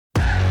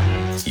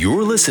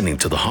You're listening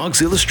to the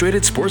Hawgs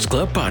Illustrated Sports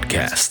Club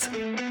podcast.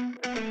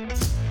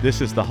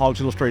 This is the Hawgs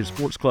Illustrated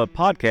Sports Club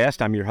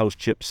podcast. I'm your host,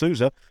 Chip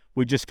Souza.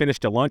 We just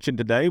finished a luncheon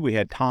today. We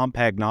had Tom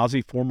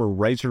Pagnozzi, former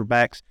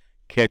Razorbacks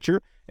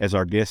catcher, as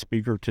our guest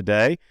speaker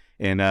today,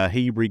 and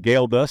he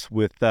regaled us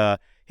with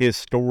his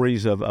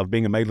stories of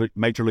being a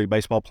Major League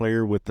Baseball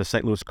player with the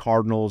St. Louis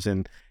Cardinals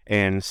and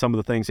some of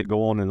the things that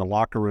go on in the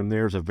locker room.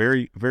 There's a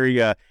very,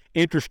 very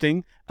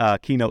interesting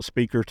keynote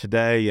speaker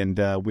today, and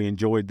we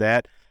enjoyed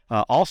that.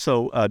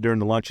 Also, during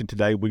the luncheon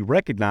today, we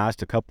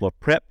recognized a couple of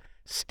prep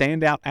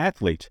standout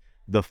athletes.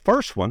 The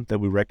first one that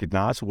we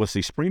recognized was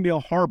the Springdale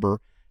Harbor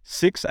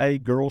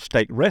 6A Girls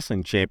State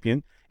Wrestling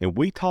Champion, and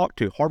we talked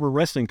to Harbor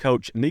Wrestling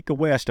coach Nika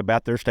West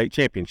about their state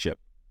championship.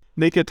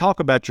 Nika, talk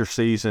about your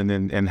season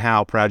and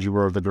how proud you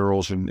were of the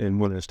girls in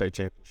winning a state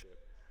championship.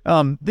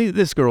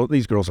 These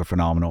girls are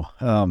phenomenal.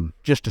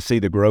 Just to see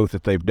the growth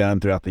that they've done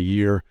throughout the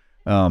year,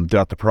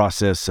 throughout the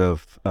process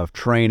of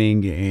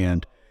training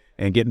and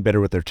getting better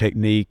with their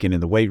technique and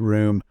in the weight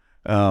room,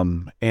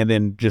 and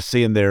then just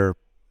seeing their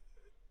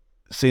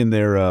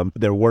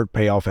work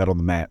pay off out on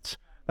the mats.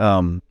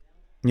 I've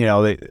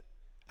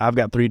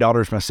got 3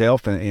 daughters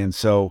myself, and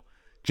so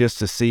just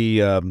to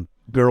see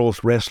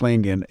girls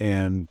wrestling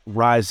and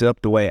rise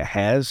up the way it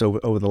has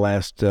over the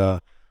last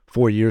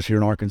 4 years here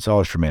in Arkansas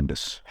is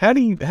tremendous. How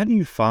do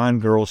you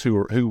find girls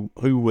who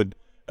would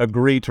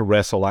agree to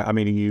wrestle? I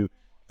mean,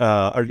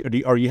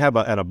 are you have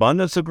an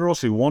abundance of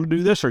girls who want to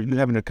do this, or are you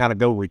having to kind of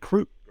go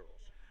recruit girls?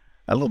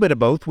 A little bit of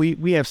both.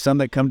 We have some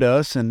that come to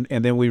us, and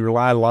then we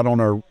rely a lot on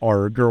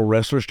our girl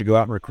wrestlers to go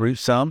out and recruit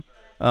some.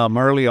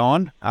 Early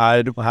on,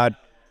 I'd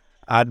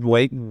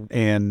wait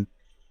and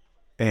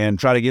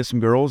try to get some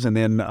girls, and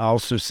then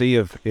also see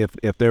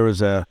if there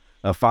was a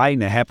fight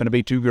and it happened to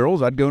be 2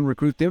 girls, I'd go and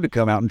recruit them to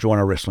come out and join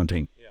our wrestling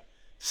team. Yeah.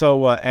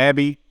 So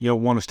Abby,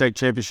 won a state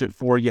championship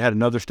for you. Had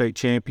another state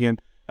champion.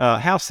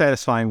 How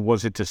satisfying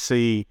was it to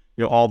see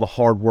all the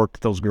hard work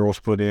that those girls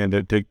put in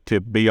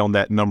to be on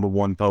that number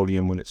 1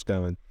 podium when it's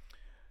done?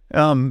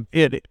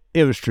 It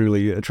was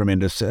truly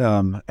tremendous.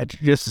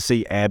 Just to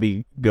see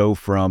Abby go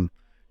from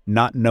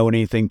not knowing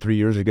anything 3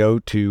 years ago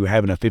to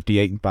having a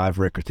 58-5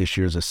 record this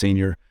year as a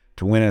senior,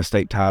 to win a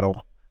state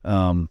title.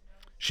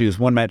 She was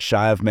 1 match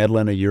shy of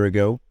medaling a year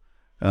ago.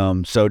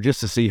 So just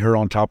to see her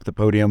on top of the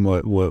podium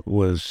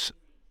was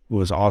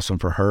awesome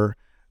for her.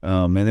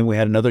 And then we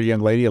had another young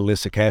lady,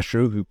 Alyssa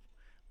Castro, who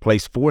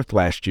placed 4th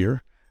last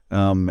year.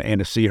 And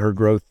to see her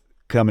growth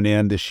coming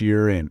in this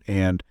year,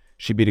 and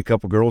she beat a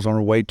couple girls on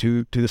her way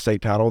to the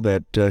state title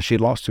that she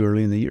had lost to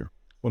early in the year.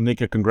 Well,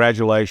 Nika,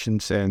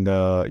 congratulations, and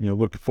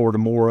looking forward to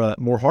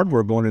more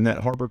hardware going in that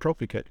Harbor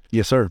Trophy kit.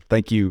 Yes, sir.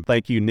 Thank you,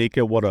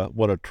 Nika. What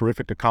a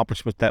terrific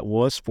accomplishment that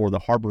was for the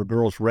Harbor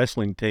girls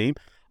wrestling team.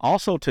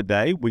 Also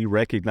today, we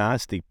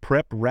recognized the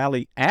Prep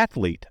Rally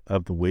Athlete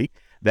of the Week.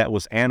 That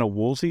was Anna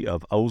Woolsey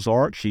of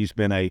Ozark. She's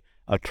been a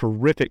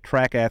terrific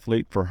track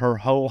athlete for her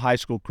whole high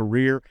school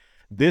career.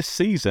 This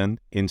season,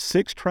 in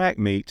 6 track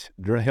meets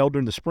held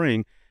during the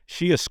spring,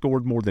 she has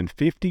scored more than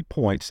 50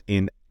 points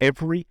in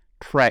every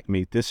track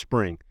meet this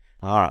spring.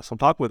 All right, so I'm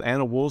talking with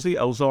Anna Woolsey,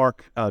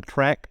 Ozark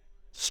track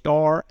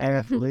star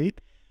athlete.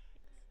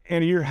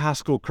 And your high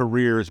school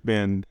career has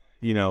been,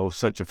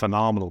 such a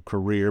phenomenal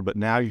career, but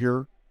now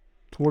you're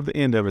toward the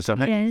end of it. So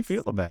how do you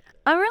feel about it?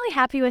 I'm really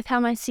happy with how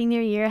my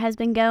senior year has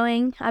been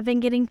going. I've been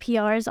getting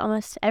PRs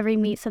almost every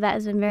meet, so that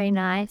has been very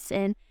nice.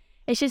 And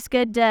it's just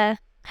good to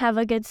have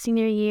a good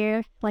senior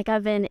year. Like,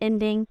 I've been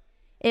ending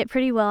it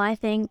pretty well, I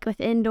think.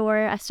 With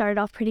indoor, I started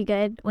off pretty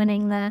good,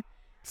 winning the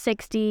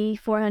 60,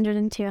 400,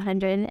 and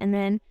 200. And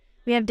then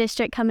we have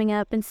district coming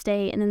up and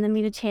state, and then the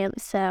meet of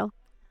champs. So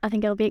I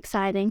think it'll be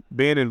exciting.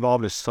 Being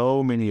involved in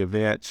so many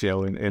events,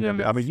 and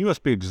Yes. I mean, you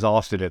must be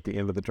exhausted at the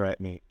end of the track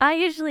meet. I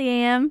usually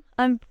am.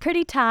 I'm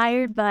pretty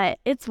tired, but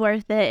it's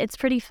worth it. It's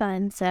pretty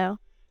fun, so.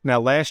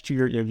 Now, last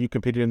year, you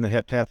competed in the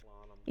heptathlon.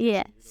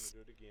 Yes.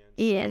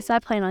 Yes, I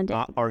plan on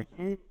doing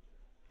it.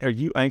 Are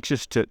you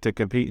anxious to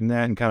compete in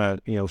that and kind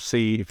of,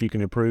 see if you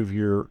can improve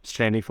your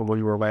standing from where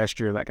you were last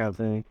year, that kind of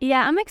thing?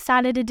 Yeah, I'm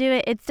excited to do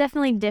it. It's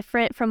definitely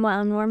different from what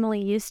I'm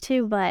normally used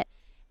to, but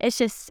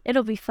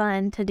it'll be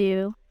fun to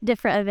do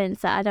different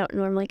events that I don't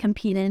normally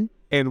compete in.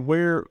 And what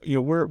are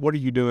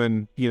you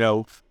doing,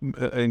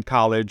 in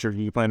college? Or are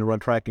you planning to run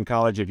track in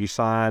college? Who have you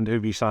signed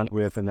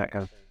with, and that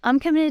kind of thing? I'm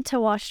committed to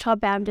Ouachita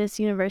Baptist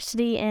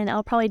University, and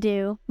I'll probably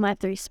do my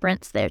 3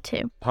 sprints there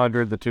too.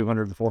 100, the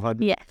 200, the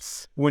 400?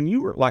 Yes. When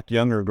you were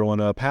younger growing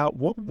up,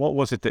 what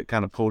was it that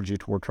kind of pulled you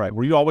toward track?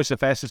 Were you always the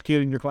fastest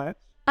kid in your class?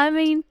 I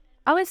mean,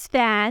 I was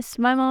fast.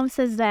 My mom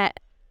says that,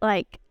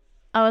 I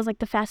was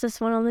the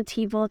fastest one on the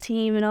T-ball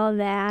team and all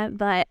that,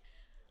 but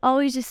I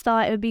always just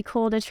thought it would be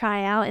cool to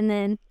try out. And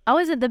then I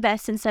wasn't the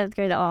best in 7th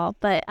grade at all,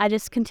 but I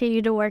just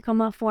continued to work on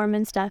my form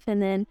and stuff,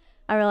 and then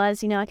I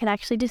realized, I could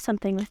actually do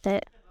something with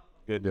it.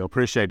 Good deal.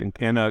 Appreciate it.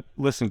 And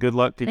listen, good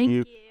luck to Thank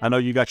you. I know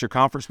you got your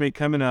conference meet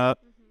coming up,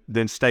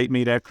 then state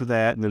meet after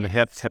that, and then the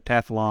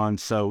heptathlon.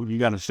 So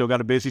you still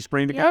got a busy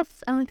spring to go?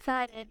 Yes, I'm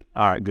excited.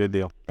 All right, good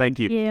deal. Thank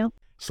you. Thank you.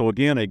 So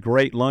again, a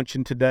great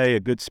luncheon today, a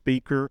good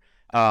speaker.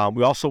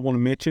 We also want to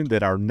mention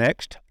that our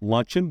next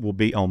luncheon will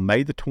be on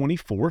May the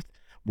 24th,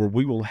 where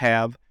we will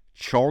have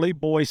Charlie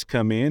Boyce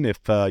come in. If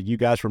you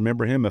guys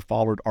remember him, have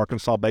followed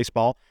Arkansas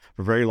baseball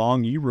for very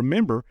long, you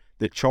remember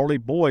that Charlie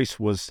Boyce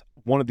was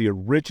one of the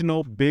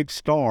original big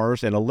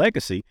stars and a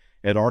legacy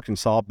at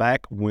Arkansas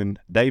back when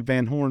Dave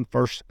Van Horn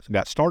first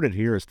got started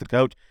here as the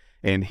coach,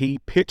 and he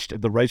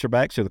pitched the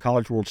Razorbacks to the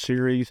College World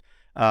Series.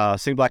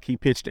 Seemed like he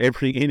pitched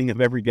every inning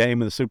of every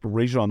game in the Super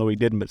Regional. I know he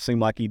didn't, but it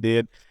seemed like he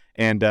did.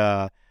 And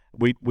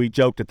we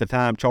joked at the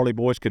time Charlie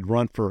Boyce could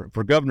run for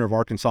governor of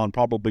Arkansas and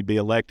probably be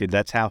elected.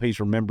 That's how he's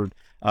remembered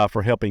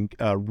for helping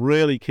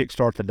really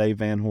kickstart the Dave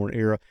Van Horn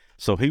era.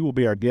 So he will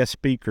be our guest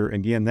speaker.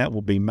 Again, that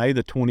will be May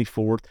the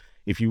 24th.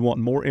 If you want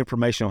more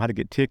information on how to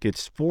get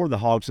tickets for the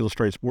Hawgs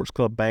Illustrated Sports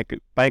Club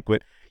banquet,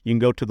 you can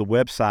go to the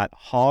website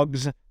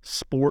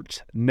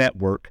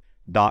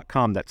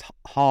hawgsportsnetwork.com. That's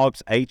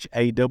Hawgs,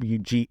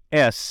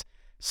 Hawgs,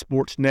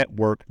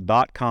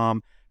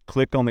 sportsnetwork.com.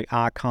 Click on the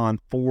icon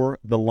for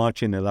the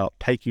luncheon, and that'll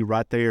take you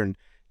right there and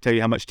tell you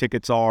how much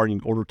tickets are, and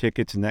you can order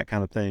tickets and that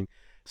kind of thing.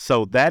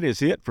 So that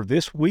is it for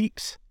this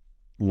week's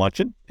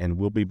luncheon, and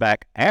we'll be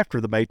back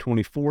after the May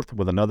 24th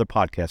with another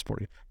podcast for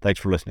you. Thanks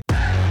for listening.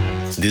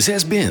 This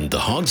has been the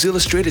Hawgs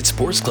Illustrated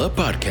Sports Club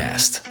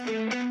podcast.